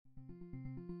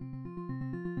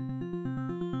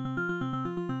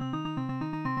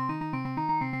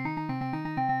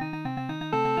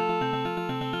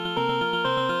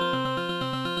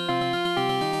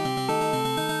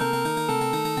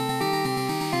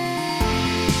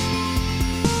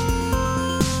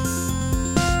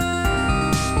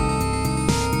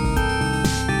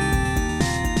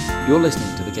You're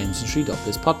listening to the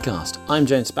GamesIndustry.biz podcast. I'm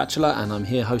James Batchelor and I'm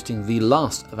here hosting the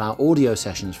last of our audio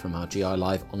sessions from our GI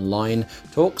Live online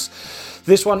talks.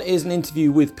 This one is an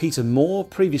interview with Peter Moore,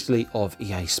 previously of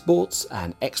EA Sports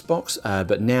and Xbox,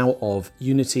 but now of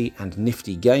Unity and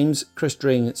Nifty Games. Chris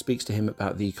Dring speaks to him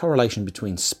about the correlation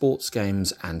between sports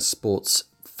games and sports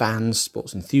fans,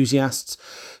 sports enthusiasts.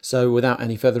 So without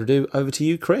any further ado, over to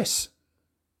you, Chris.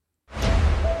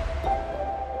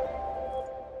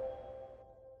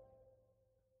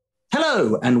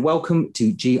 Hello and welcome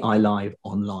to GI Live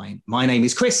Online. My name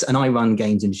is Chris and I run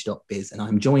GamesIndustry.biz, and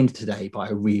I'm joined today by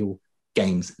a real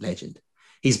games legend.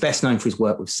 He's best known for his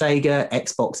work with Sega,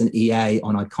 Xbox and EA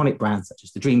on iconic brands such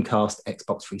as the Dreamcast,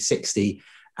 Xbox 360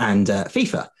 and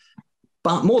FIFA.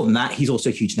 But more than that, he's also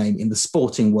a huge name in the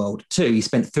sporting world too. He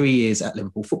spent 3 years at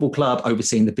Liverpool Football Club,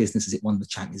 overseeing the business as it won the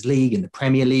Champions League and the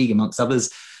Premier League, amongst others.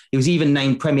 He was even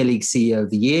named Premier League CEO of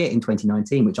the Year in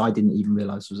 2019, which I didn't even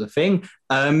realise was a thing.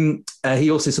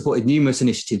 He also supported numerous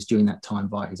initiatives during that time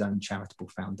via his own charitable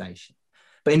foundation.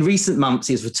 But in recent months,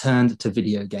 he has returned to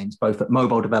video games, both at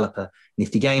mobile developer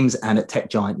Nifty Games and at tech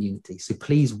giant Unity. So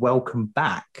please welcome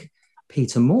back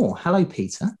Peter Moore. Hello,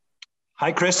 Peter.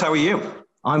 Hi, Chris. How are you?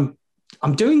 I'm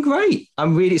doing great.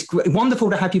 It's wonderful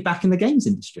to have you back in the games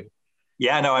industry.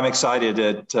 Yeah, no, I'm excited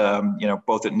at,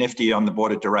 both at Nifty on the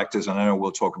board of directors, and I know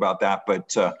we'll talk about that,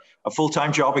 but a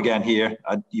full-time job again here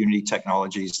at Unity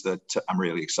Technologies that I'm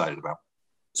really excited about.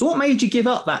 So what made you give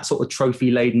up that sort of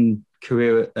trophy-laden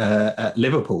career at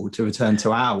Liverpool to return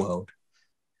to our world?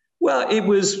 Well, it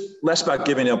was less about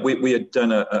giving up. We had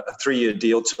done a 3-year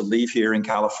deal to leave here in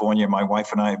California. My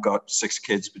wife and I have got 6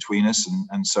 kids between us,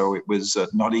 and so it was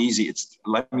not easy.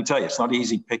 Let me tell you, it's not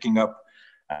easy picking up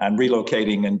and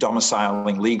relocating and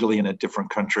domiciling legally in a different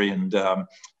country, and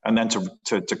then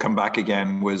to come back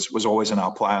again was always in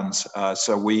our plans.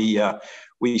 So we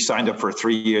signed up for a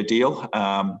 3-year deal.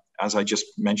 As I just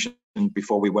mentioned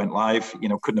before we went live,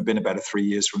 couldn't have been a better 3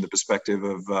 years from the perspective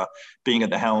of being at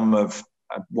the helm of,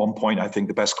 at one point, I think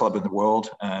the best club in the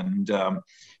world, and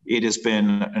it has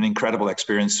been an incredible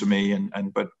experience for me,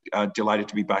 but delighted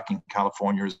to be back in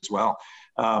California as well.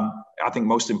 I think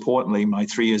most importantly, my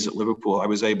 3 years at Liverpool, I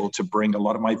was able to bring a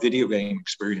lot of my video game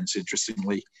experience,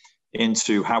 interestingly,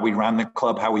 into how we ran the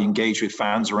club, how we engaged with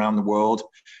fans around the world,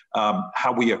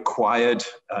 how we acquired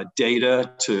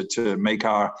data to make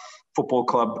our football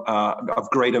club of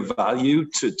greater value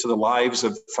to the lives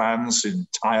of fans in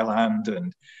Thailand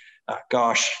and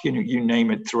you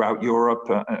name it, throughout Europe,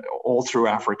 all through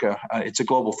Africa. It's a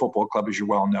global football club, as you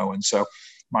well know. And so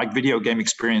my video game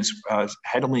experience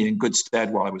held me in good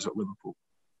stead while I was at Liverpool.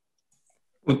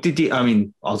 Well,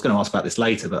 I was going to ask about this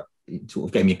later, but you sort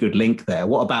of gave me a good link there.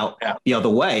 What about the other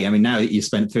way? I mean, now that you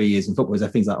spent 3 years in football, is there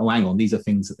things like, oh, hang on, these are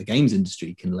things that the games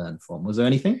industry can learn from? Was there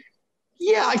anything?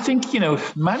 Yeah, I think,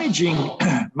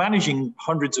 managing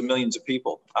hundreds of millions of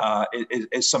people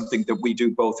is something that we do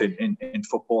both in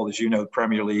football. As you know,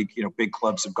 Premier League, big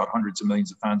clubs have got hundreds of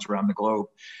millions of fans around the globe.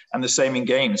 And the same in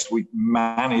games. We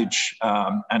manage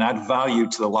and add value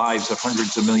to the lives of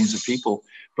hundreds of millions of people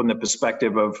from the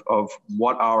perspective of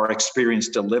what our experience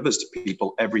delivers to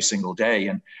people every single day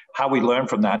and how we learn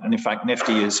from that. And in fact,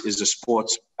 Nifty is a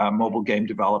sports mobile game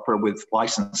developer with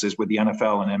licenses with the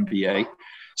NFL and NBA.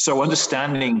 So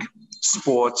understanding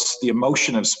sports, the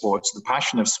emotion of sports, the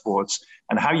passion of sports,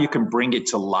 and how you can bring it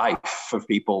to life for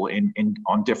people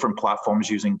on different platforms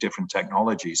using different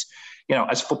technologies.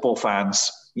 As football fans,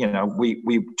 we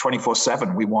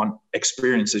 24/7, we want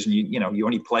experiences, and you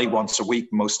only play once a week,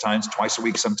 most times, twice a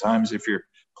week sometimes if you're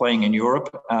playing in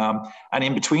Europe. And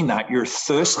in between that, you're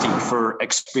thirsty for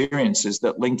experiences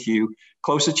that link you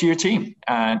closer to your team.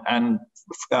 And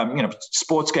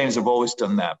sports games have always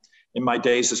done that. In my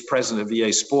days as president of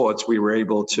EA Sports, we were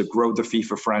able to grow the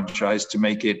FIFA franchise to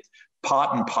make it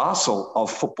part and parcel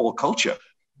of football culture.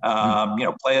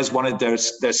 Players wanted their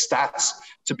stats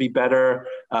to be better.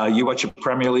 You watch a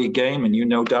Premier League game and you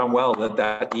know darn well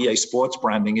that EA Sports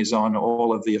branding is on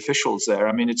all of the officials there.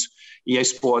 I mean, EA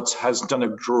Sports has done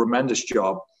a tremendous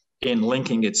job in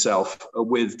linking itself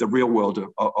with the real world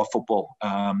of football.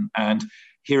 And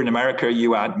here in America,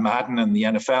 you add Madden and the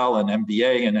NFL and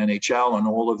NBA and NHL and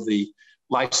all of the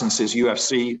licenses,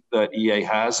 UFC, that EA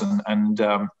has. And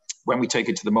when we take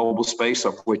it to the mobile space,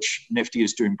 of which Nifty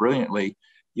is doing brilliantly,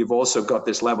 you've also got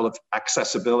this level of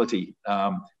accessibility.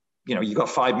 You've got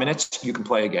 5 minutes, you can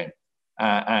play a game.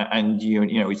 And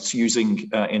it's using,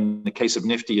 in the case of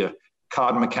Nifty, a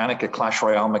card mechanic, a Clash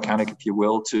Royale mechanic, if you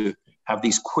will, to have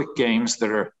these quick games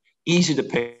that are easy to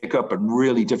pick up and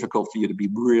really difficult for you to be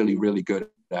really, really good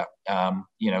at.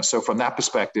 So from that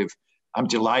perspective, I'm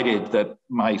delighted that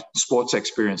my sports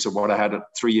experience of what I had at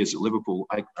 3 years at Liverpool,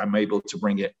 I'm able to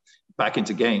bring it back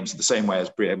into games the same way as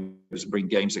bring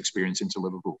games experience into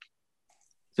Liverpool.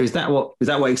 So is that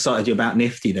what excited you about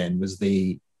Nifty then? Is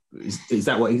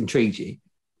that what intrigued you?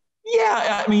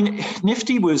 Yeah, I mean,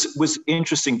 Nifty was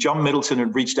interesting. John Middleton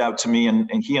had reached out to me, and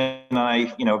he and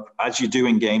I, as you do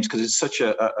in games, because it's such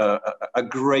a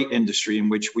great industry in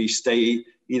which we stay,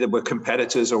 either we're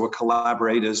competitors or we're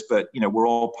collaborators, but we're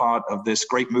all part of this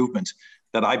great movement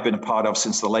that I've been a part of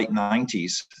since the late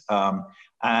 90s.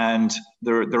 And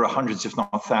there are hundreds, if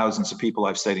not thousands, of people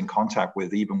I've stayed in contact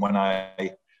with, even when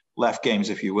I left games,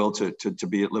 if you will, to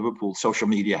be at Liverpool. Social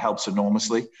media helps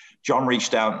enormously. John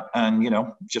reached out and,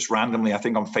 just randomly, I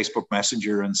think on Facebook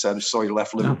Messenger, and said, "Saw you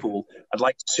left Liverpool. I'd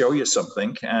like to show you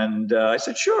something." And I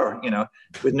said, "Sure,"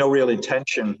 with no real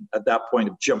intention at that point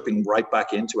of jumping right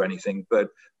back into anything. But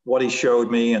what he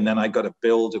showed me, and then I got a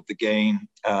build of the game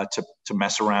to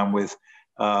mess around with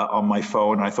on my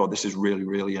phone. I thought, this is really,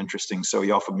 really interesting. So he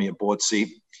offered me a board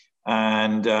seat.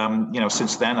 And,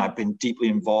 since then I've been deeply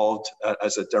involved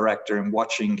as a director in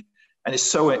watching, and it's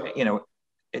so,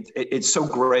 it's so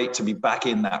great to be back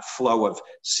in that flow of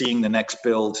seeing the next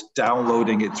build,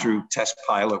 downloading it through Test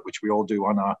Pilot, which we all do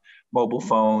on our mobile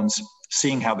phones,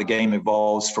 seeing how the game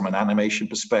evolves from an animation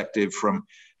perspective, from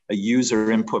a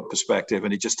user input perspective.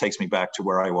 And it just takes me back to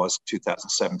where I was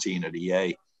 2017 at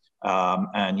EA.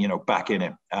 And back in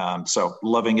it. So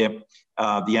loving it.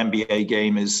 The NBA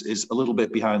game is a little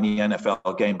bit behind the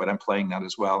NFL game, but I'm playing that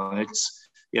as well. And it's,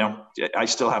 I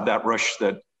still have that rush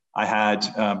that I had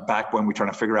back when we were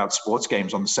trying to figure out sports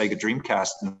games on the Sega Dreamcast,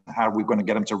 and how we're going to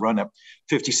get them to run a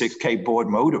 56K board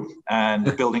modem,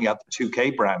 and building out the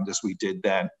 2K brand as we did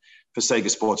then for Sega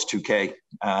Sports 2K,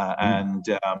 and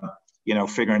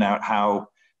figuring out how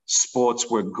sports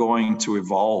were going to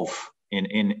evolve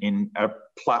in a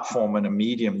platform and a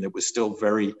medium that was still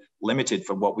very limited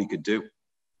for what we could do.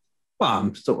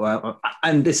 Well,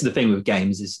 and this is the thing with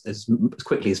games: is as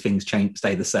quickly as things change,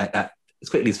 stay the same. As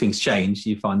quickly as things change,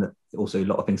 you find that also a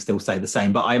lot of things still stay the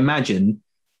same. But I imagine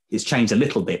it's changed a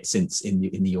little bit since in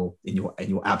your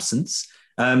absence.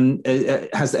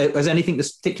 Has anything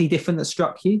that's particularly different that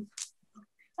struck you?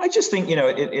 I just think,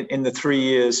 in the 3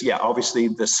 years, obviously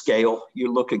the scale.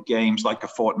 You look at games like a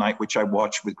Fortnite, which I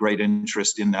watched with great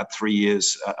interest in that 3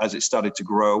 years as it started to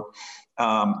grow.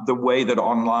 The way that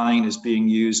online is being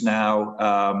used now,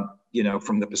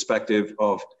 from the perspective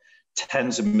of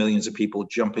tens of millions of people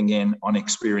jumping in on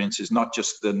experiences, not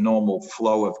just the normal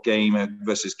flow of gamer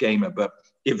versus gamer, but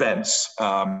events.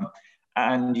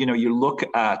 And, you look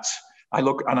at,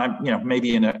 and I'm,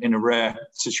 maybe in a rare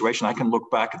situation, I can look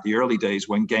back at the early days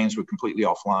when games were completely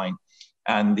offline,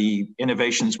 and the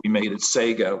innovations we made at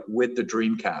Sega with the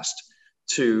Dreamcast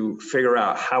to figure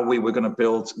out how we were going to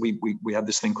build. We had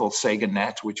this thing called Sega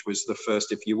Net, which was the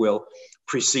first, if you will,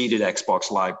 preceded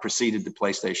Xbox Live, preceded the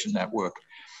PlayStation Network.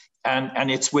 And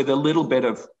it's with a little bit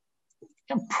of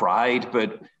pride,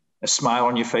 but a smile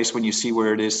on your face when you see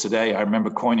where it is today. I remember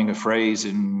coining a phrase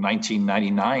in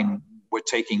 1999, we're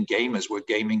taking gamers where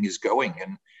gaming is going.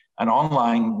 And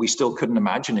online, we still couldn't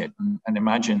imagine it, and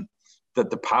imagine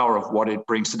that the power of what it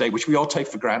brings today, which we all take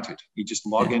for granted. You just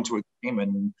log into a game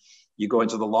and you go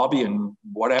into the lobby, and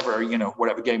whatever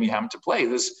game you happen to play,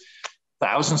 there's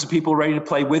thousands of people ready to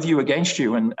play with you, against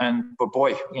you. But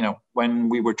boy, when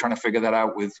we were trying to figure that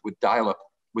out with dial-up,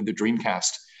 with the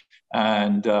Dreamcast,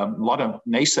 and a lot of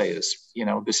naysayers,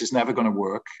 this is never going to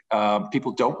work.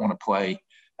 People don't want to play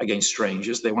against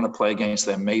strangers. They want to play against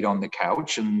their mate on the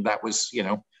couch. And that was,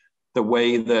 the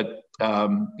way that,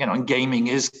 and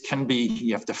gaming can be,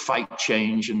 you have to fight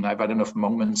change. And I've had enough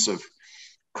moments of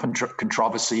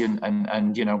controversy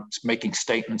and making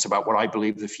statements about what I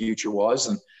believe the future was.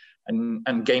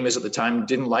 And gamers at the time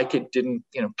didn't like it, didn't,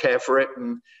 care for it.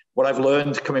 And what I've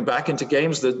learned coming back into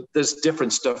games, that there's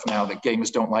different stuff now that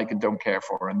gamers don't like and don't care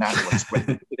for. And that's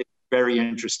what's very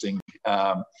interesting,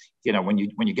 when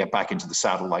you get back into the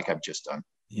saddle like I've just done.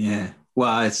 Yeah. Well,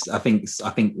 I think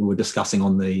we were discussing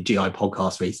on the GI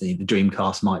podcast recently, the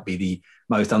Dreamcast might be the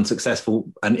most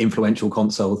unsuccessful and influential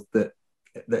console that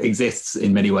exists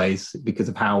in many ways, because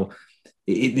of how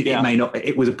it may not,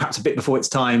 it was perhaps a bit before its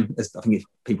time, as I think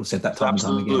people said that time and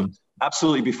time again.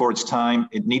 Absolutely before its time.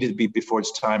 It needed to be before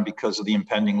its time because of the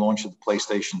impending launch of the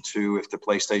PlayStation 2. If the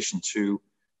PlayStation 2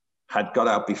 had got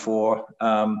out before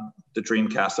the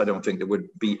Dreamcast, I don't think there would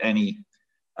be any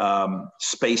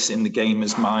space in the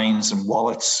gamers' minds and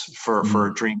wallets for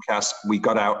a Dreamcast. We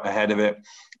got out ahead of it,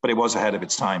 but it was ahead of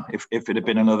its time. If it had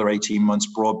been another 18 months,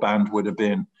 broadband would have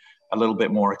been a little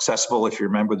bit more accessible. If you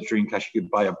remember the Dreamcast, you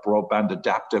could buy a broadband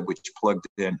adapter which plugged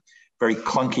in very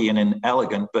clunky and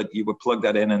inelegant, but you would plug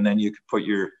that in and then you could put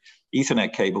your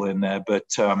Ethernet cable in there. But,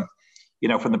 you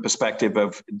know, from the perspective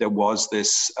of there was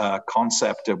this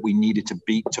concept that we needed to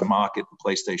beat to market the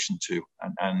PlayStation 2,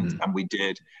 and we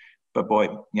did. But boy,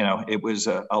 you know, it was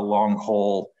a long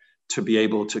haul to be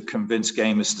able to convince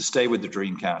gamers to stay with the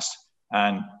Dreamcast.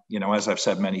 And, you know, as I've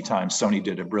said many times, Sony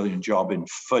did a brilliant job in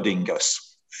flooding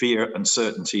us fear,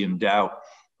 uncertainty, and doubt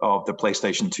of the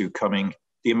PlayStation 2 coming,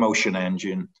 the emotion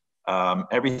engine,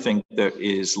 everything that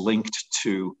is linked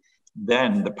to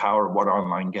then the power of what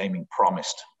online gaming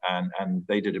promised. And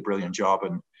they did a brilliant job.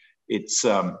 And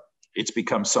it's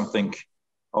become something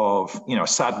of, you know, a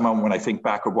sad moment when I think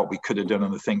back of what we could have done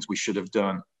and the things we should have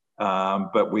done.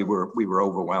 But we were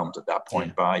overwhelmed at that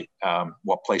point by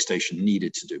what PlayStation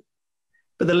needed to do.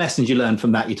 But the lessons you learned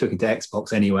from that, you took into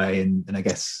Xbox anyway, and I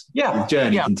guess the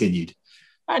journey continued.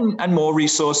 And more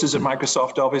resources at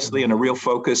Microsoft, obviously, and a real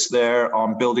focus there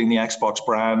on building the Xbox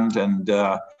brand and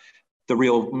the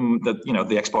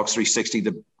Xbox 360,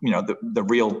 the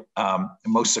real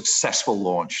most successful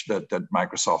launch that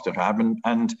Microsoft had,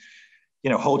 and you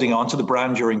know, holding on to the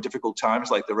brand during difficult times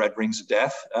like the Red Rings of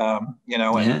Death,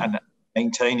 and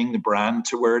maintaining the brand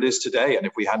to where it is today. And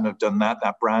if we hadn't have done that,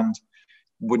 that brand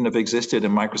wouldn't have existed,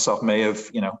 and Microsoft may have,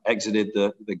 you know, exited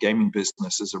the gaming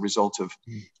business as a result of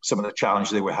some of the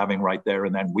challenges they were having right there,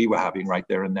 and then we were having right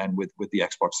there and then with the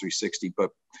Xbox 360.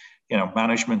 But, you know,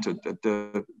 management at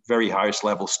the very highest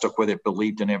level stuck with it,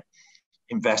 believed in it,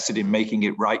 invested in making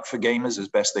it right for gamers as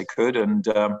best they could, and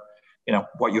you know,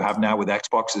 what you have now with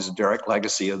Xbox is a direct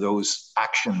legacy of those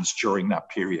actions during that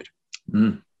period.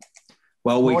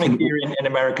 Well, morning here in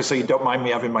America, so you don't mind me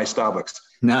having my Starbucks.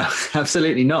 No,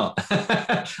 absolutely not.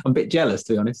 I'm a bit jealous,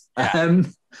 to be honest.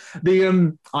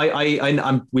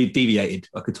 We've deviated.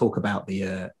 I could talk about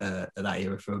that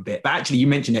era for a bit, but actually, you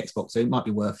mentioned Xbox, so it might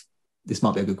be this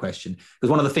might be a good question, because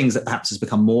one of the things that perhaps has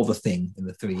become more of a thing in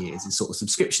the 3 years is sort of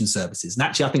subscription services. And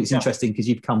actually, I think it's interesting because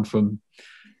you've come from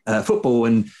football,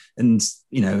 and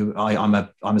you know,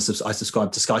 I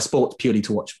subscribe to Sky Sports purely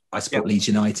to watch. I support Leeds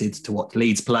United to watch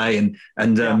Leeds play, and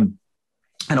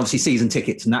obviously season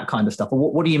tickets and that kind of stuff. But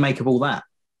what do you make of all that?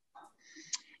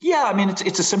 Yeah, I mean,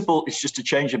 it's just a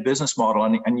change of business model,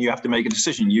 and you have to make a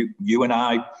decision. You and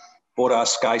I bought our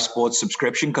Sky Sports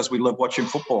subscription because we love watching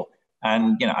football.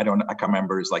 And, you know, I can't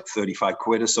remember, it's like 35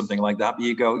 quid or something like that. But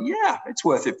you go, yeah, it's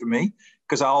worth it for me,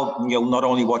 because you'll not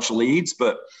only watch Leeds,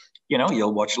 but, you know,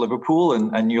 you'll watch Liverpool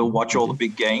and you'll watch all the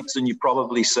big games. And you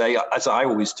probably say, as I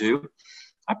always do,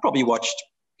 I probably watched,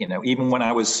 you know, even when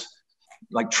I was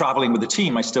like traveling with the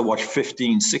team, I still watch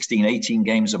 15, 16, 18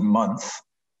 games a month.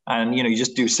 And, you know, you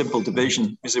just do simple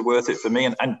division. Is it worth it for me?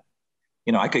 And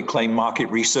you know, I could claim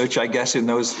market research, I guess, in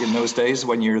those days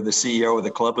when you're the CEO of the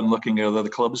club and looking at other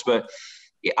clubs. But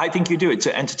I think you do. It's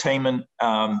an entertainment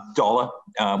dollar.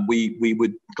 We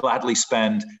would gladly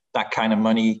spend that kind of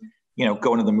money, you know,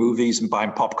 going to the movies and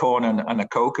buying popcorn and a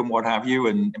Coke and what have you.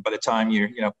 And by the time you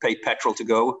pay petrol to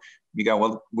go, you go,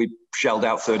 well, we shelled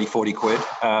out 30, 40 quid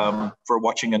for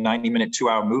watching a 90-minute,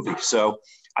 2-hour movie. So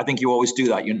I think you always do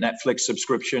that. Your Netflix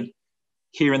subscription.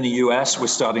 Here in the US, we're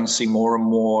starting to see more and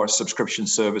more subscription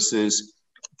services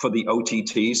for the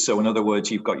OTTs. So in other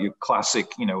words, you've got your classic,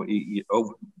 you know,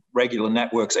 regular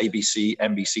networks, ABC,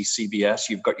 NBC, CBS.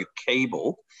 You've got your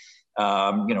cable,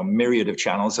 you know, myriad of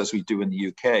channels as we do in the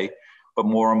UK. But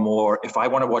more and more, if I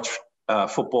want to watch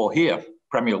football here,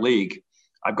 Premier League,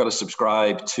 I've got to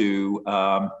subscribe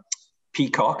to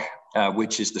Peacock,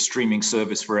 which is the streaming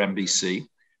service for NBC,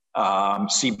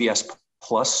 CBS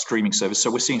Plus streaming service.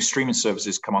 So we're seeing streaming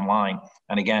services come online.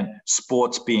 And again,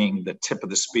 sports being the tip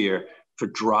of the spear for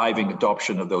driving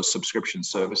adoption of those subscription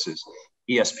services.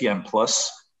 ESPN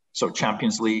Plus, so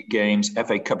Champions League games,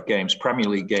 FA Cup games, Premier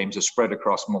League games are spread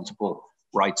across multiple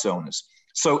rights owners.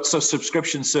 So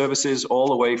subscription services all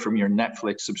the way from your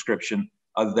Netflix subscription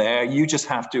are there. You just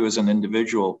have to, as an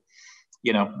individual,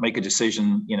 you know, make a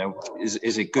decision, you know, is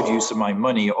it good use of my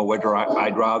money, or whether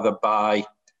I'd rather buy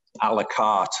a la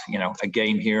carte, you know, a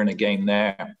game here and a game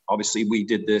there. Obviously, we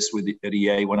did this at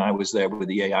EA when I was there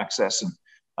with EA Access, and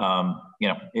you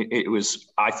know, it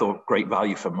was, I thought, great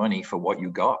value for money for what you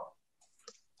got.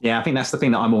 Yeah, I think that's the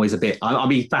thing that I'm always I'll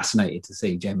be fascinated to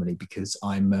see generally, because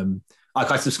I'm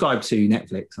I subscribe to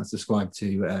Netflix, I subscribe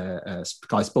to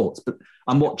Sky Sports, but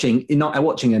watching a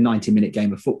 90-minute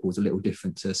game of football is a little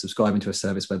different to subscribing to a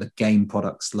service where the game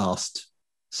products last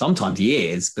sometimes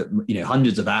years, but, you know,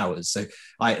 hundreds of hours. So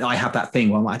I have that thing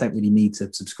where I don't really need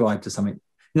to subscribe to something.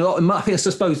 You know, I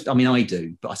suppose, I mean, I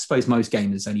do, but I suppose most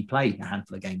gamers only play a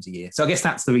handful of games a year. So I guess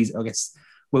that's the reason. I guess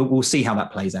we'll see how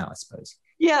that plays out, I suppose.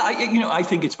 Yeah, I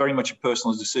think it's very much a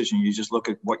personal decision. You just look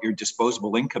at what your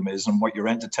disposable income is and what your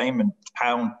entertainment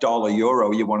pound, dollar,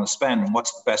 euro you want to spend, and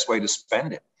what's the best way to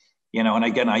spend it. And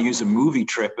again, I use a movie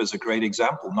trip as a great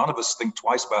example. None of us think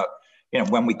twice about,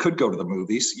 when we could go to the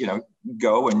movies,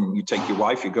 go and you take your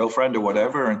wife, your girlfriend or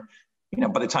whatever.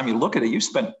 And, by the time you look at it, you've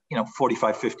spent,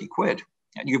 45, 50 quid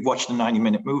and you've watched a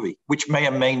 90-minute movie, which may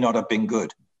or may not have been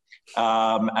good.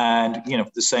 And,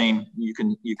 the same, you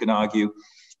can argue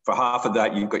for half of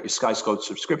that, you've got your Sky Sports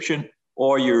subscription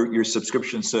or your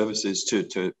subscription services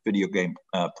to video game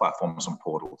platforms and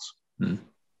portals. Well,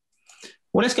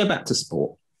 let's go back to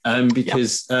sport.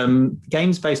 Because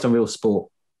games based on real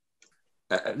sport,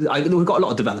 we've got a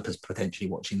lot of developers potentially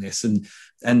watching this,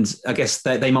 and I guess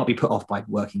they might be put off by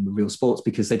working with real sports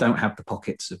because they don't have the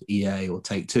pockets of EA or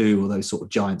Take-Two or those sort of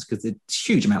giants, because it's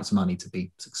huge amounts of money to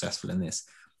be successful in this.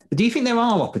 But do you think there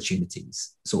are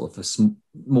opportunities sort of for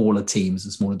smaller teams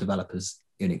and smaller developers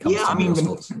when it comes to real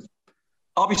sports?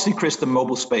 Obviously, Chris, the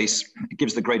mobile space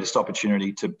gives the greatest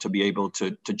opportunity to be able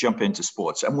to jump into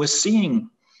sports. And we're seeing,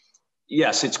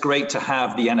 yes, it's great to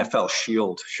have the NFL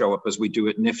Shield show up as we do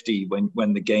at Nifty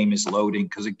when the game is loading,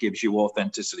 because it gives you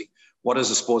authenticity. What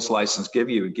does a sports license give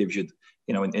you? It gives you,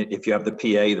 if you have the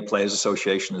PA, the Players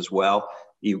Association as well,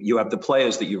 you have the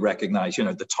players that you recognize,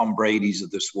 the Tom Brady's of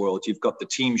this world. You've got the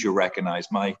teams you recognize,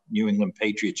 my New England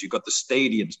Patriots. You've got the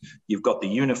stadiums. You've got the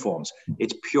uniforms.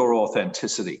 It's pure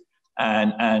authenticity.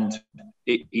 And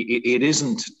it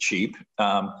isn't cheap,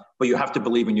 but you have to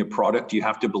believe in your product. You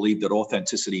have to believe that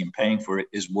authenticity and paying for it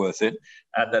is worth it.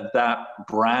 And that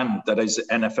brand that is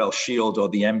NFL Shield or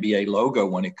the NBA logo,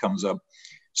 when it comes up,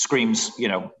 screams,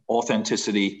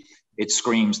 authenticity. It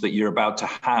screams that you're about to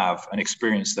have an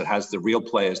experience that has the real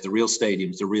players, the real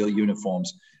stadiums, the real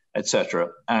uniforms, etc.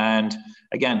 And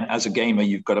again, as a gamer,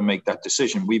 you've got to make that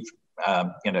decision. We've,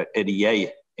 at EA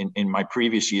in my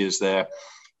previous years there,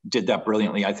 did that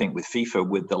brilliantly, I think, with FIFA,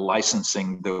 with the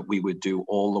licensing that we would do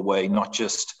all the way, not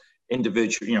just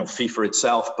individual, FIFA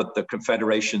itself, but the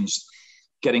confederations,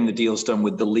 getting the deals done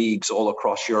with the leagues all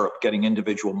across Europe, getting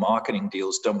individual marketing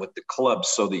deals done with the clubs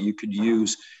so that you could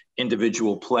use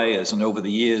individual players. And over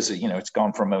the years, it's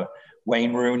gone from a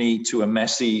Wayne Rooney to a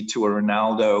Messi to a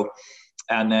Ronaldo.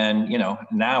 And then,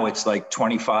 now it's like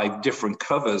 25 different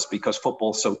covers because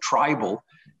football's so tribal.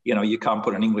 You can't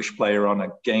put an English player on a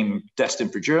game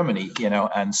destined for Germany,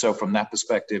 and so from that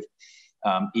perspective,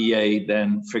 EA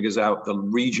then figures out the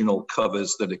regional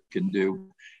covers that it can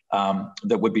do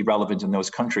that would be relevant in those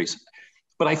countries.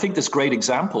 But I think there's great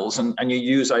examples, and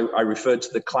I referred to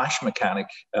the clash mechanic.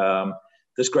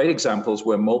 There's great examples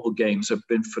where mobile games have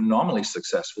been phenomenally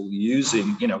successful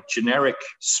using, generic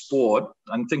sport.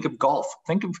 And think of golf.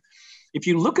 If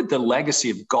you look at the legacy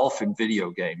of golf in video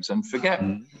games, and forget.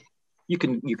 You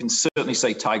can certainly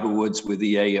say Tiger Woods with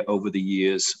EA over the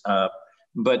years,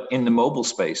 but in the mobile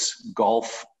space,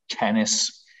 golf,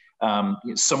 tennis,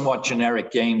 somewhat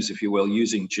generic games, if you will,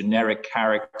 using generic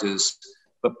characters,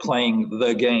 but playing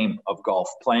the game of golf,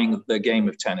 playing the game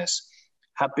of tennis,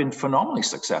 have been phenomenally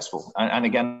successful. And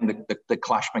again, the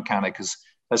clash mechanic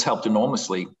has helped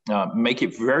enormously make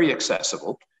it very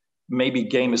accessible. Maybe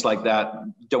gamers like that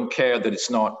don't care that it's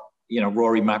not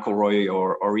Rory McIlroy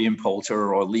or Ian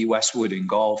Poulter or Lee Westwood in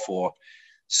golf, or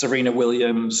Serena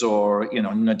Williams or,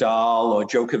 Nadal or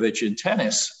Djokovic in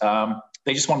tennis.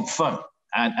 They just want fun.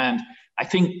 And I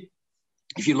think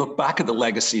if you look back at the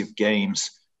legacy of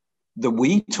games, the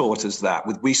Wii taught us that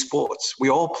with Wii Sports. We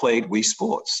all played Wii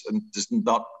Sports and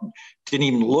didn't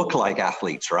even look like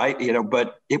athletes, right?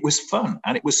 But it was fun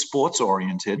and it was sports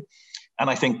oriented. And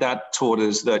I think that taught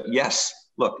us that, yes,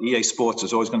 look, EA Sports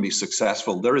is always going to be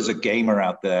successful. There is a gamer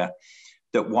out there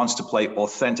that wants to play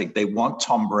authentic. They want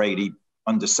Tom Brady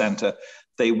under center.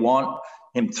 They want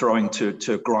him throwing to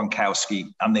Gronkowski,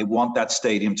 and they want that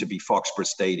stadium to be Foxborough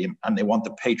Stadium, and they want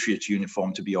the Patriots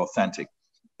uniform to be authentic.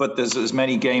 But there's as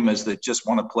many gamers that just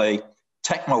want to play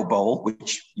Tecmo Bowl,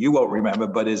 which you won't remember,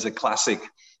 but is a classic,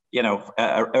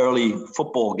 early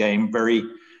football game, very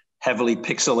heavily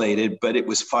pixelated, but it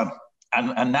was fun.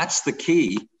 And that's the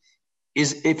key.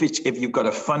 Is if you've got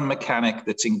a fun mechanic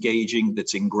that's engaging,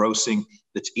 that's engrossing,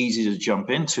 that's easy to jump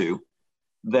into,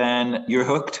 then you're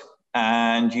hooked,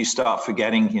 and you start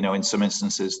forgetting, in some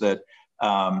instances that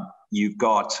you've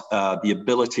got the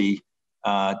ability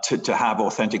to have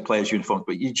authentic players' uniforms,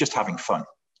 but you're just having fun.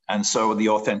 And so the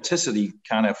authenticity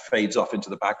kind of fades off into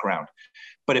the background.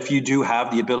 But if you do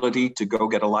have the ability to go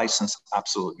get a license,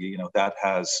 absolutely, that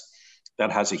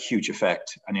has a huge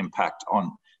effect and impact on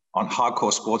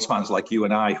hardcore sports fans like you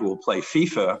and I who will play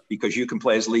FIFA, because you can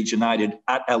play as Leeds United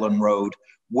at Ellen Road,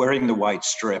 wearing the white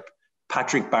strip,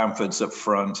 Patrick Bamford's up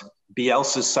front,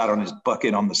 Bielsa sat on his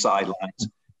bucket on the sidelines,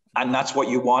 and that's what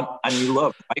you want and you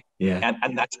love, right? Yeah,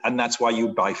 and that's why you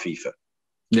buy FIFA.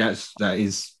 Yes, that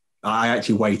is. I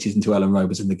actually waited until Ellen Rowe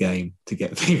was in the game to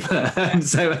get FIFA.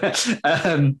 Hence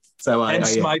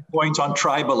my point on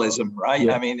tribalism, right?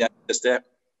 Yeah. I mean, that's just it.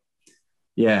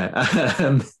 Yeah.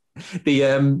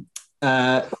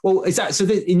 Well, is that so?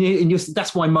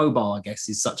 That's why mobile, I guess,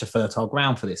 is such a fertile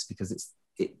ground for this, because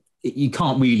you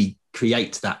can't really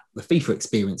create the FIFA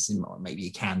experience. Maybe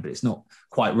you can, but it's not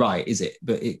quite right, is it?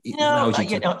 But it allows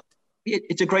you to.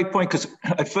 It's a great point, because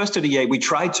at first at EA, we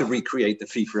tried to recreate the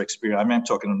FIFA experience. I mean, I'm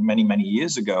talking many, many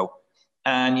years ago.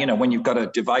 And, when you've got a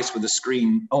device with a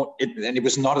screen, and it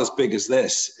was not as big as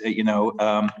this,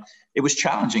 it was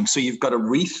challenging. So you've got to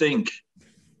rethink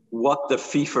what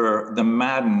the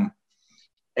Madden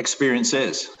experience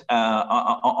is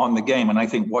on the game. And I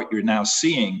think what you're now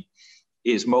seeing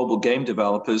is mobile game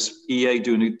developers, EA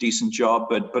doing a decent job,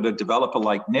 but a developer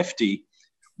like Nifty,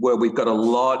 where we've got a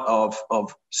lot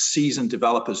of seasoned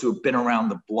developers who have been around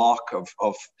the block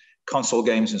of console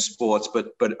games and sports,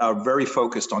 but are very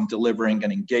focused on delivering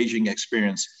an engaging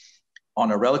experience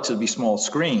on a relatively small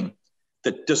screen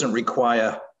that doesn't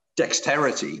require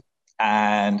dexterity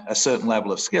and a certain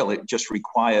level of skill. It just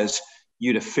requires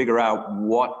you to figure out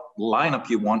what lineup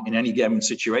you want in any given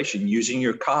situation using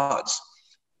your cards.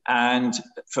 And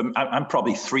I'm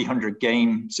probably 300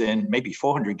 games in, maybe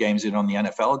 400 games in on the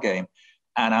NFL game.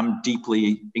 And I'm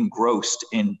deeply engrossed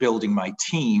in building my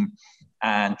team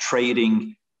and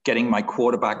trading, getting my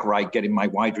quarterback right, getting my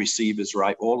wide receivers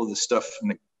right, all of the stuff.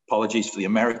 And apologies for the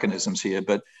Americanisms here,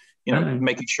 but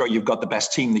making sure you've got the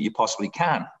best team that you possibly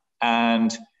can.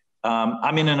 And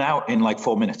I'm in and out in like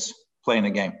 4 minutes playing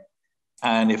a game.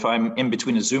 And if I'm in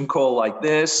between a Zoom call like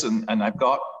this and I've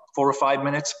got 4 or 5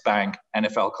 minutes, bang,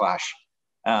 NFL Clash.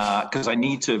 Because I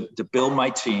need to build my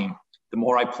team. The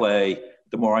more I play,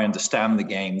 the more I understand the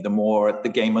game, the more the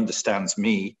game understands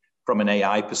me from an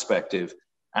AI perspective,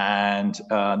 and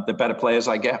the better players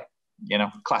I get.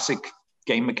 Classic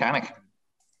game mechanic.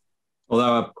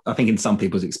 Although I think in some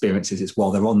people's experiences, it's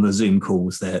while they're on the Zoom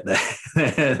calls, they're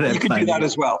you can do that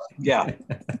as well. Yeah.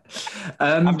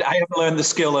 I haven't learned the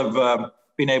skill of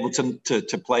being able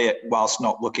to play it whilst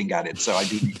not looking at it, so I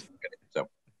do need to look at it. So,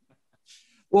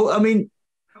 well, I mean,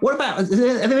 what about, are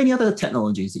there any other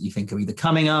technologies that you think are either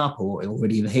coming up or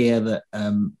already here that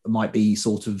might be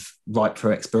sort of ripe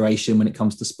for exploration when it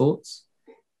comes to sports?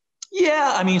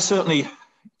 Yeah, I mean, certainly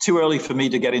too early for me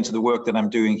to get into the work that I'm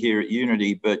doing here at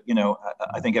Unity, but,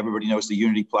 I think everybody knows the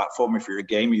Unity platform. If you're a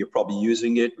gamer, you're probably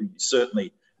using it. You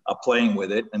certainly are playing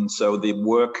with it. And so the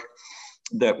work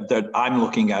that I'm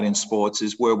looking at in sports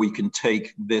is where we can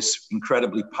take this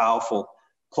incredibly powerful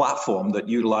platform that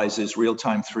utilizes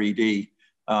real-time 3D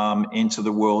into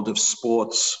the world of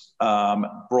sports,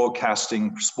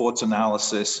 broadcasting, sports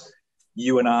analysis,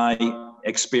 you and I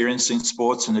experiencing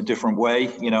sports in a different way.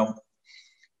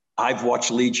 I've watched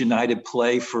Leeds United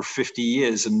play for 50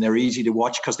 years, and they're easy to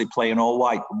watch because they play in all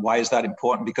white. Why is that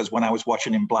important? Because when I was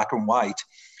watching in black and white,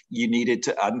 you needed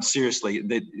to, and seriously,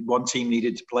 one team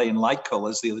needed to play in light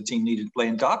colors, the other team needed to play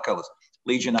in dark colors.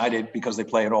 Leeds United, because they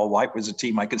play in all white, was a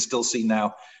team I can still see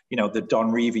now, the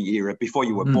Don Revie era, before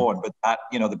you were born, but that,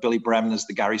 the Billy Bremners,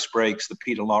 the Gary Spragues, the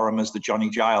Peter Lorimers, the Johnny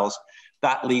Giles,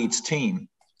 that Leeds team,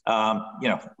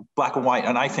 black and white.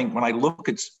 And I think when I look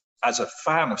at, as a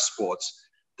fan of sports,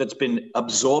 that's been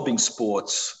absorbing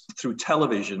sports through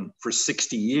television for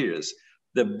 60 years,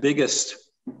 the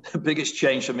biggest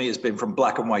change for me has been from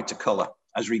black and white to color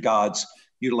as regards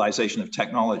utilization of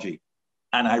technology.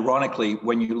 And ironically,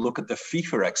 when you look at the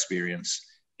FIFA experience,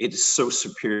 it is so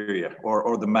superior,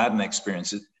 or the Madden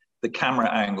experience, the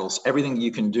camera angles, everything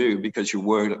you can do because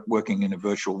you're working in a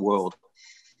virtual world.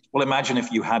 Well, imagine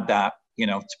if you had that,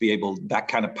 to be able, that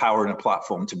kind of power in a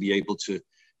platform to be able to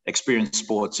experience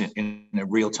sports in a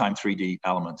real-time 3D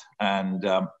element. And,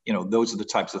 those are the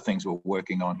types of things we're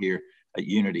working on here at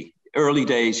Unity. Early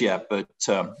days, yeah, but,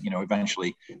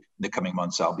 eventually in the coming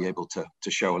months, I'll be able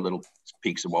to show a little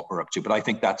peeks of what we're up to. But I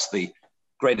think that's the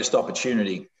greatest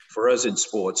opportunity for us in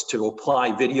sports, to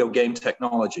apply video game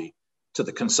technology to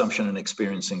the consumption and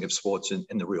experiencing of sports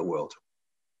in the real world.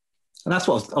 And that's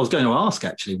what I was going to ask,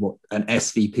 actually, what an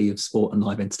SVP of sport and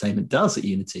live entertainment does at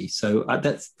Unity. So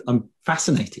I'm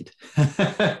fascinated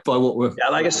by what we're. Yeah,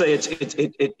 like I say,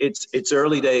 it's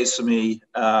early days for me.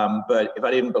 But if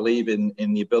I didn't believe in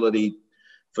the ability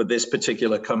for this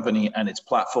particular company and its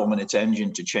platform and its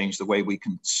engine to change the way we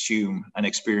consume and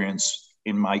experience,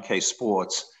 in my case,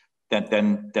 sports,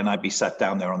 then I'd be sat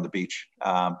down there on the beach.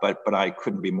 But I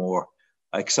couldn't be more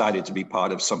excited to be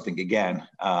part of something again.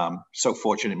 So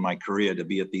fortunate in my career to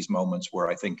be at these moments where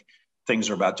I think things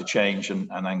are about to change, and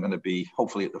I'm going to be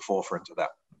hopefully at the forefront of that.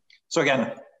 So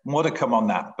again, more to come on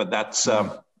that, but that's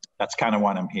kind of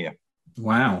why I'm here.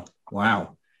 Wow.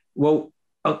 Well,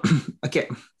 again,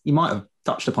 you might have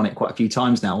touched upon it quite a few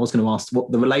times now. I was going to ask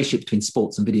what the relationship between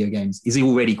sports and video games is.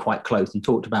 Already quite close. You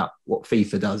talked about what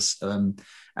FIFA does,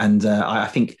 and I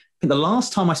think the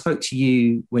last time I spoke to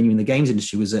you when you were in the games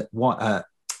industry was at what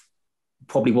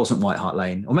probably wasn't White Hart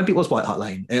Lane, or maybe it was White Hart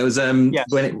Lane. It was yes.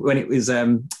 when it was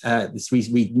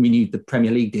we renewed the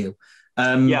Premier League deal.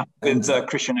 With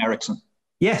Christian Eriksen.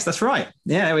 Yes, that's right.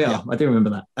 Yeah, there we are. Yeah. I do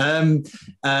remember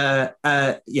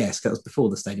that. Yes, that was before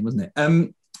the stadium, wasn't it?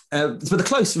 But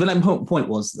the important point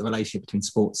was the relationship between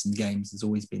sports and games has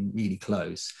always been really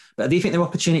close. But do you think there are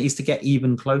opportunities to get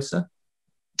even closer?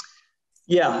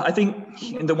 Yeah, I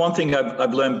think the one thing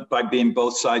I've learned by being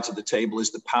both sides of the table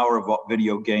is the power of what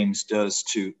video games does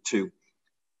to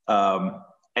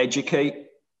educate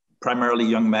primarily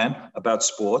young men about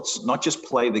sports, not just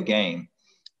play the game,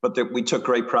 but that we took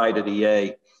great pride at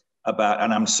EA about,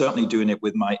 and I'm certainly doing it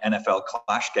with my NFL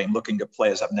Clash game, looking at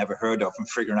players I've never heard of and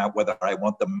figuring out whether I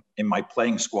want them in my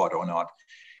playing squad or not,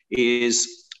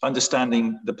 is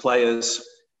understanding the players,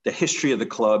 the history of the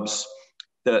clubs,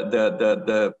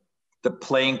 the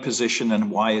playing position and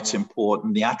why it's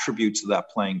important, the attributes of that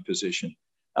playing position.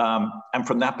 And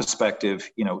from that perspective,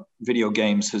 video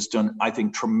games has done, I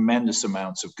think, tremendous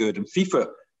amounts of good. And FIFA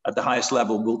at the highest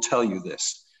level will tell you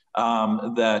this,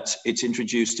 that it's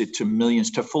introduced it to millions,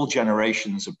 to full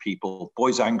generations of people,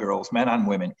 boys and girls, men and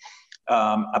women,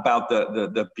 about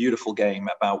the beautiful game,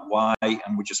 about why,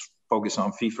 and we just focus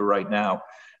on FIFA right now,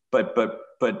 but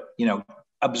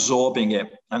absorbing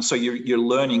it. And so you're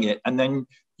learning it, and then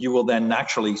you will then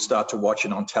naturally start to watch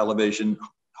it on television.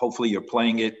 Hopefully you're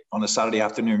playing it on a Saturday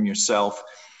afternoon yourself.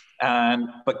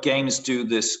 But games do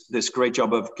this great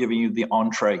job of giving you the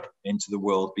entree into the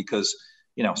world, because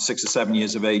 6 or 7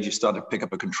 years of age, you start to pick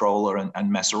up a controller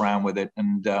and mess around with it,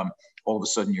 and all of a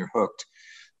sudden you're hooked.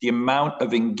 The amount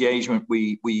of engagement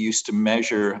we used to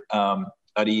measure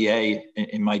at EA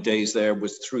in my days there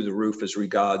was through the roof, as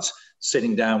regards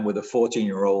sitting down with a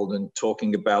 14-year-old and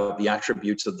talking about the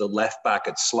attributes of the left back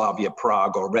at Slavia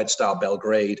Prague or Red Star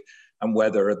Belgrade, and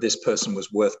whether this person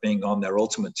was worth being on their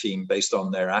ultimate team based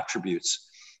on their attributes.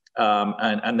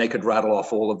 And they could rattle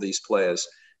off all of these players.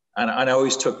 And I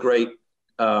always took great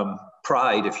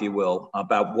pride, if you will,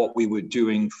 about what we were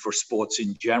doing for sports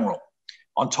in general,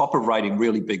 on top of writing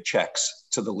really big checks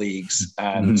to the leagues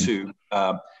and to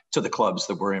the clubs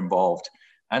that were involved.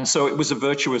 And so it was a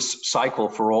virtuous cycle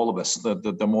for all of us.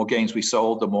 The more games we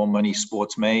sold, the more money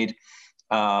sports made.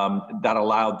 That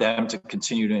allowed them to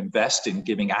continue to invest in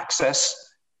giving access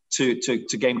to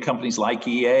game companies like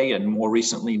EA and more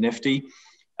recently Nifty,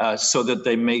 so that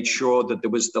they made sure that there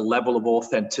was the level of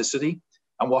authenticity.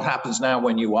 And what happens now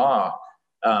when you are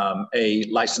a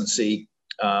licensee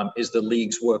is the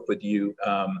leagues work with you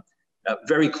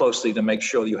very closely to make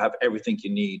sure you have everything you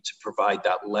need to provide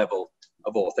that level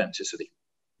of authenticity.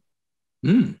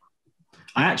 I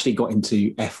actually got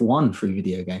into F1 through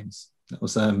video games. That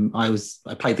was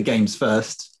I played the games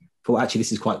first, thought actually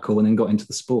this is quite cool, and then got into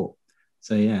the sport.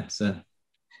 So yeah,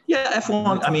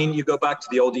 F1. I mean, you go back to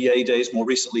the old EA days, more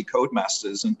recently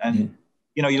Codemasters, and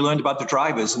you learned about the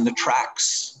drivers and the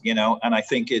tracks, and I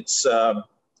think it's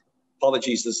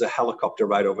apologies, there's a helicopter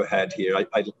right overhead here.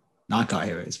 No, I can't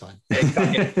hear it. It's fine.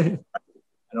 I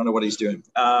don't know what he's doing.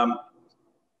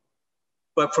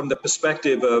 But from the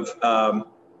perspective of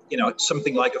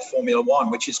something like a Formula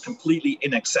One, which is completely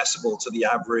inaccessible to the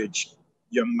average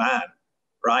young man,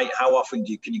 right? How often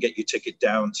can you get your ticket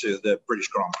down to the British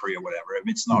Grand Prix or whatever? I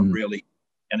mean, it's not really,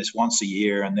 and it's once a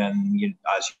year, and then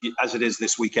as it is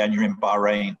this weekend, you're in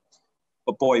Bahrain.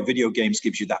 But boy, video games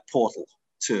gives you that portal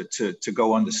to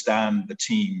go understand the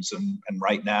teams, and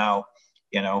right now,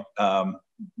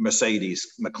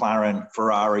 Mercedes, McLaren,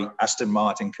 Ferrari, Aston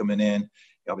Martin coming in,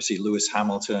 obviously Lewis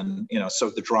Hamilton, so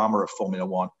the drama of Formula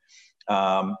One.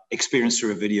 Experience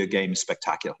through a video game is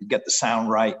spectacular. You get the sound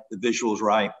right, the visuals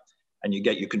right, and you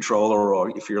get your controller,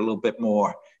 or if you're a little bit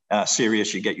more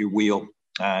serious, you get your wheel.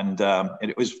 And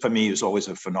it was, for me, it was always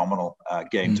a phenomenal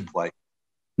game to play.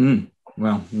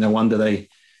 Well, no wonder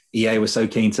EA was so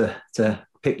keen to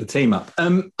pick the team up.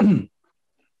 Well,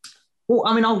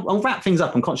 I mean, I'll wrap things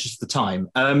up. I'm conscious of the time.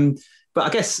 But I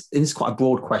guess it's quite a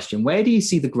broad question. Where do you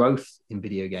see the growth in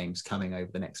video games coming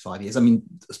over the next 5 years? I mean,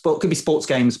 could be sports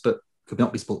games, but could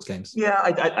not be sports games. Yeah,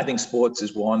 I think sports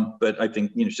is one, but I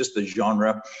think, just the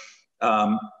genre.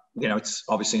 It's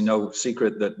obviously no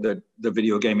secret that the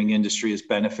video gaming industry has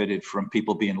benefited from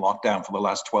people being locked down for the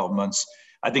last 12 months.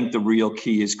 I think the real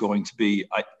key is going to be,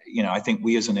 I think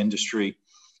we as an industry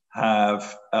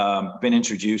have been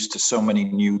introduced to so many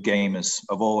new gamers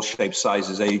of all shapes,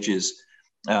 sizes, ages,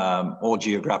 all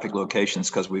geographic locations,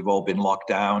 because we've all been locked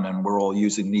down and we're all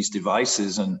using these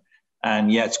devices.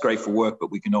 And yeah, it's great for work,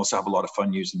 but we can also have a lot of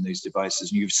fun using these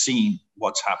devices. And you've seen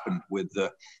what's happened with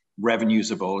the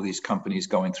revenues of all of these companies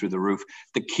going through the roof.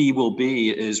 The key will be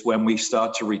is when we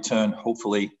start to return,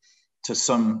 hopefully, to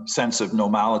some sense of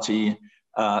normality,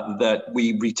 that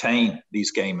we retain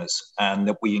these gamers and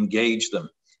that we engage them,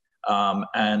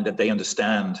 and that they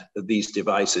understand that these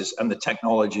devices and the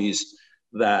technologies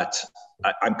that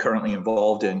I'm currently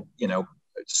involved in,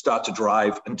 start to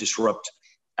drive and disrupt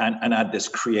and add this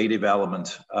creative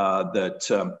element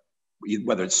that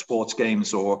whether it's sports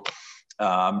games or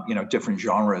different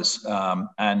genres,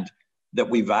 and that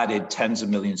we've added tens of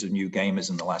millions of new gamers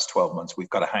in the last 12 months. We've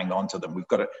got to hang on to them.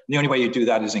 The only way you do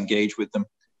that is engage with them,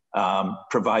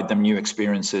 provide them new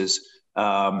experiences,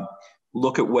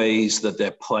 look at ways that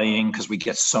they're playing, because we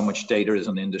get so much data as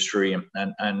an industry,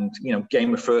 and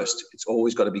gamer first. It's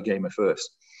always got to be gamer first.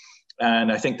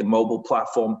 And I think the mobile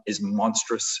platform is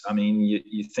monstrous. I mean,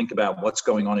 you think about what's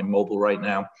going on in mobile right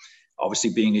now.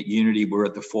 Obviously, being at Unity, we're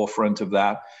at the forefront of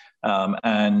that,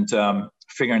 and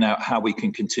figuring out how we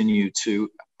can continue to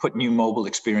put new mobile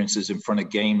experiences in front of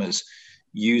gamers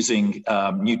using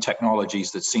new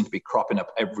technologies that seem to be cropping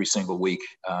up every single week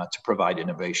to provide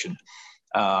innovation.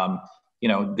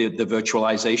 The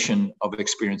virtualization of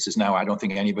experiences now, I don't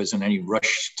think any of us in any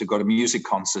rush to go to music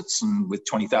concerts and with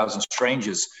 20,000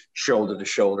 strangers shoulder to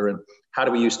shoulder. And how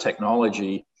do we use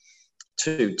technology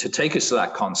to take us to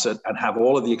that concert and have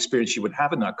all of the experience you would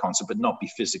have in that concert, but not be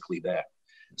physically there?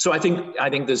 So I think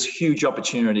there's huge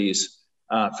opportunities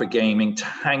for gaming to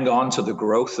hang on to the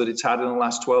growth that it's had in the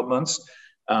last 12 months.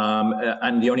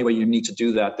 And the only way you need to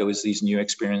do that, though, is these new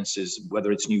experiences,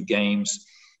 whether it's new games.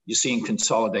 You're seeing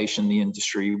consolidation in the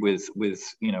industry with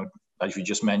as you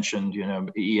just mentioned,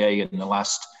 EA in the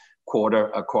last quarter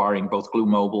acquiring both Glue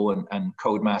Mobile and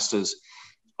Codemasters.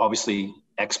 Obviously,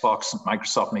 Xbox and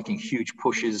Microsoft making huge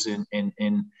pushes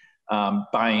in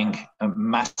buying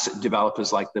massive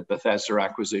developers like the Bethesda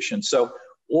acquisition. So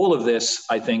all of this,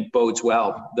 I think, bodes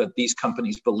well that these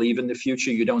companies believe in the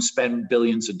future. You don't spend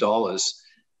billions of dollars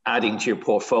adding to your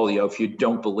portfolio if you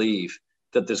don't believe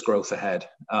that there's growth ahead.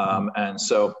 And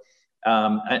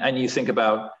you think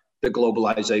about the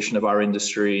globalization of our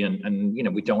industry,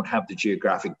 and we don't have the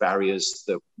geographic barriers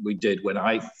that we did when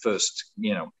I first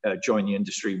joined the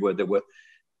industry, where there were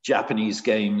Japanese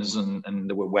games and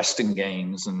there were Western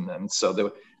games, and so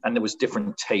there was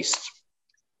different tastes.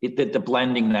 The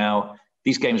blending now,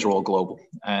 these games are all global,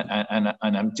 and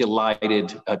I'm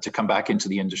delighted to come back into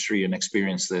the industry and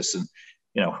experience this. And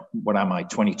what am I,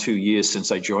 22 years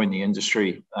since I joined the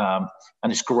industry, and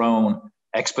it's grown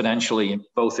exponentially,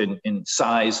 both in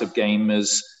size of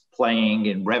gamers playing,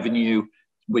 in revenue,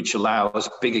 which allows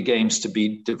bigger games to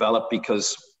be developed.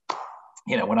 Because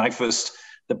when I first,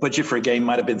 the budget for a game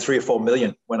might have been 3 or 4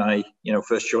 million when I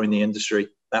first joined the industry.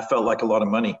 That felt like a lot of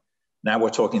money. Now we're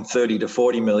talking 30 to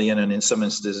 40 million, and in some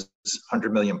instances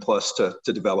 100 million plus to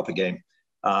develop a game,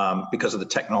 because of the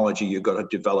technology you've got to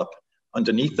develop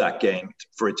underneath that game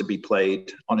for it to be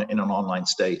played in an online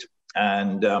state.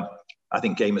 And I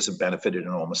think gamers have benefited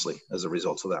enormously as a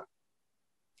result of that.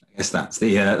 I guess that's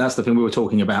the thing we were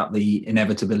talking about, the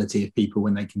inevitability of people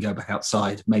when they can go back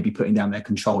outside, maybe putting down their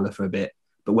controller for a bit,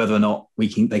 but whether or not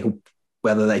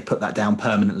whether they put that down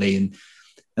permanently.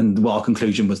 And our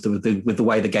conclusion was with the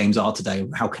way the games are today,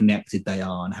 how connected they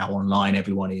are and how online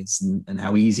everyone is, and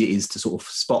how easy it is to sort of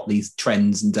spot these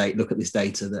trends and look at this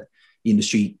data, that the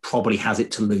industry probably has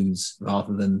it to lose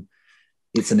rather than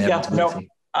it's inevitability. Yeah, no,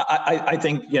 I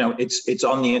think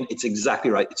it's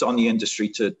exactly right. It's on the industry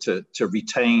to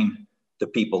retain the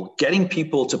people. Getting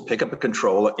people to pick up a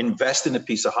controller, invest in a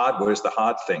piece of hardware is the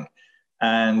hard thing.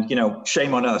 And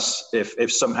shame on us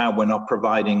if somehow we're not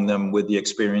providing them with the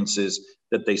experiences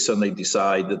that they suddenly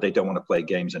decide that they don't want to play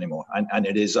games anymore. And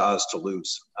it is ours to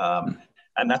lose.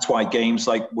 And that's why games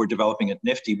like we're developing at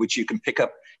Nifty, which you can pick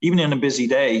up even in a busy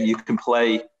day, you can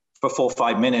play for 4 or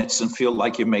 5 minutes and feel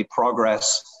like you've made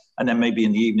progress. And then maybe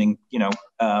in the evening,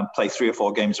 play 3 or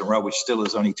 4 games in a row, which still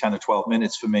is only 10 or 12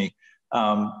 minutes for me.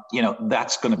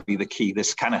 That's going to be the key,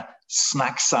 this kind of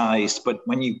snack sized, but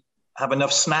when you have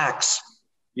enough snacks,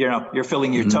 you're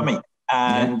filling your tummy.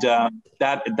 And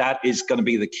that is going to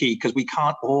be the key, because we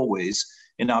can't always,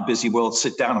 in our busy world,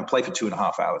 sit down and play for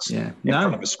 2.5 hours in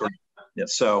front of a screen. Yeah,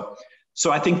 so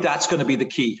I think that's going to be the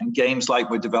key. And games like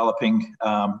we're developing,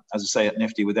 as I say, at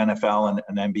Nifty with NFL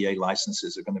and NBA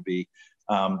licenses are going to be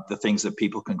the things that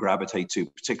people can gravitate to,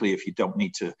 particularly if you don't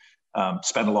need to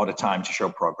spend a lot of time to show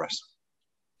progress.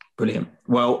 Brilliant.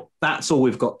 Well, that's all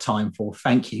we've got time for.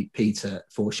 Thank you, Peter,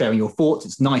 for sharing your thoughts.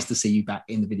 It's nice to see you back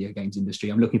in the video games industry.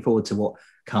 I'm looking forward to what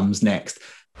comes next.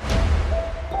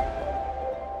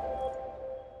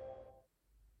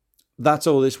 That's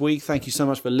all this week. Thank you so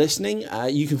much for listening.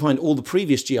 You can find all the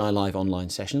previous GI Live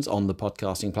online sessions on the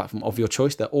podcasting platform of your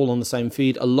choice. They're all on the same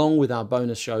feed, along with our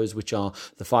bonus shows, which are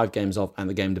the 5 Games Of and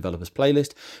the Game Developers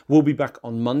Playlist. We'll be back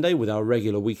on Monday with our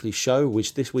regular weekly show,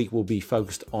 which this week will be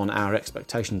focused on our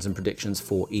expectations and predictions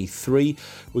for E3.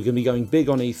 We're going to be going big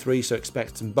on E3, so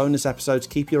expect some bonus episodes.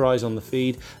 Keep your eyes on the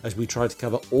feed as we try to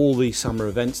cover all the summer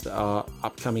events that are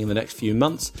upcoming in the next few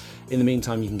months. In the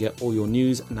meantime, you can get all your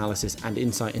news, analysis, and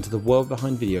insight into the world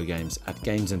behind video games at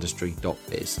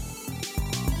gamesindustry.biz.